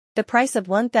The price of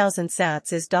 1,000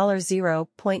 sats is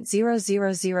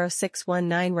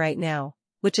 $0.000619 right now,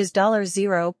 which is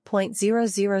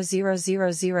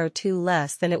 $0.000002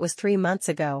 less than it was 3 months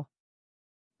ago.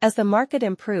 As the market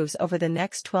improves over the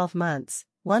next 12 months,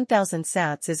 1,000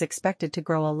 sats is expected to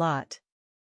grow a lot.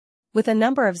 With a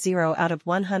number of 0 out of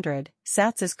 100,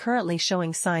 sats is currently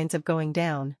showing signs of going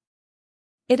down.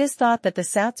 It is thought that the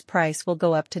sats price will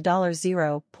go up to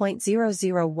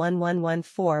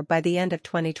 $0.001114 by the end of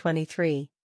 2023.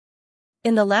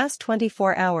 In the last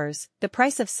 24 hours, the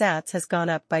price of sats has gone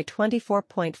up by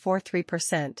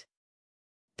 24.43%.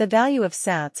 The value of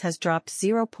sats has dropped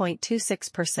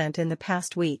 0.26% in the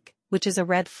past week, which is a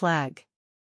red flag.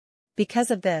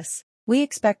 Because of this, we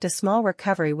expect a small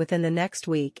recovery within the next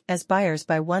week as buyers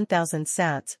buy 1,000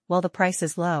 sats while the price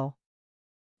is low.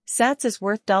 Sats is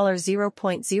worth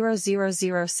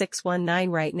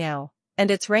 $0.000619 right now,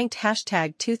 and it's ranked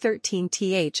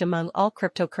 #213th among all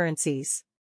cryptocurrencies.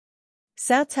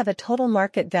 Sats have a total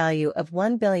market value of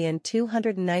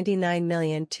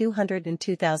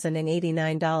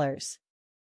 $1,299,202,089.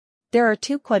 There are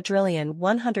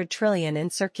 2,100,000,000,000,000 in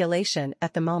circulation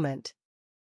at the moment.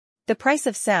 The price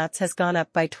of sats has gone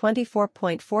up by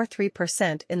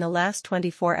 24.43% in the last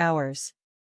 24 hours.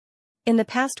 In the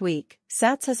past week,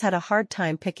 sats has had a hard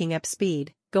time picking up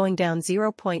speed, going down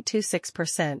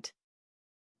 0.26%.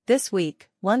 This week,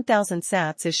 1,000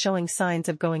 sats is showing signs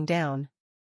of going down.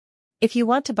 If you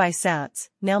want to buy sats,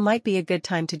 now might be a good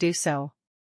time to do so.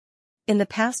 In the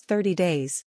past 30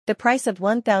 days, the price of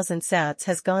 1,000 sats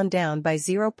has gone down by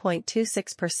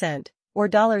 0.26%, or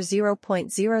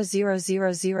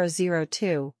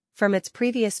 $0.000002, from its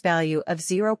previous value of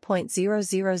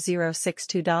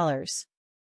 $0.00062.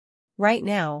 Right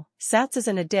now, sats is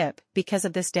in a dip because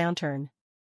of this downturn.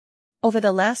 Over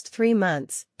the last 3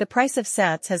 months, the price of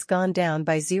sats has gone down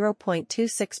by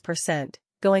 0.26%,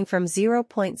 going from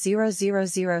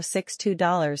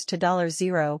 $0.00062 to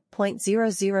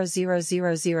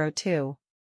 $0.00002.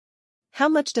 How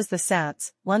much does the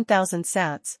sats, 1,000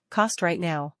 sats, cost right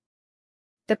now?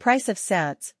 The price of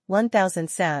sats, 1,000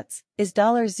 sats, is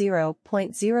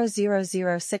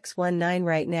 $0.000619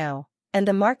 right now, and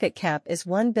the market cap is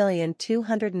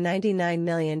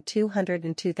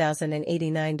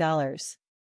 $1,299,202,089.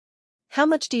 How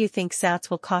much do you think sats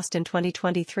will cost in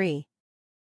 2023?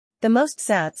 The most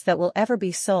sats that will ever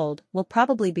be sold will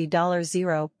probably be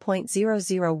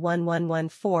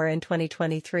 $0.001114 in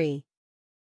 2023.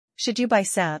 Should you buy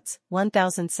sats,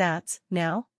 1,000 sats,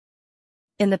 now?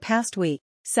 In the past week,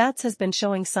 sats has been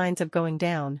showing signs of going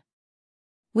down.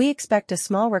 We expect a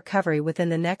small recovery within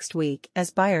the next week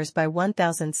as buyers buy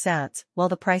 1,000 sats while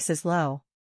the price is low.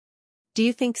 Do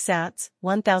you think sats,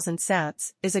 1,000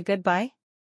 sats, is a good buy?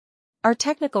 Our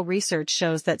technical research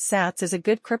shows that sats is a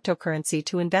good cryptocurrency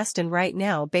to invest in right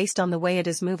now based on the way it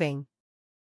is moving.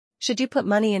 Should you put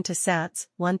money into sats,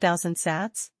 1,000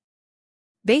 sats?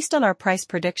 Based on our price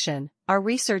prediction, our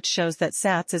research shows that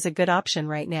sats is a good option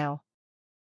right now.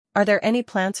 Are there any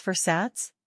plans for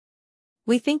sats?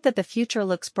 We think that the future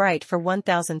looks bright for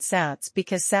 1,000 sats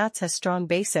because sats has strong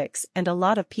basics and a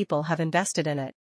lot of people have invested in it.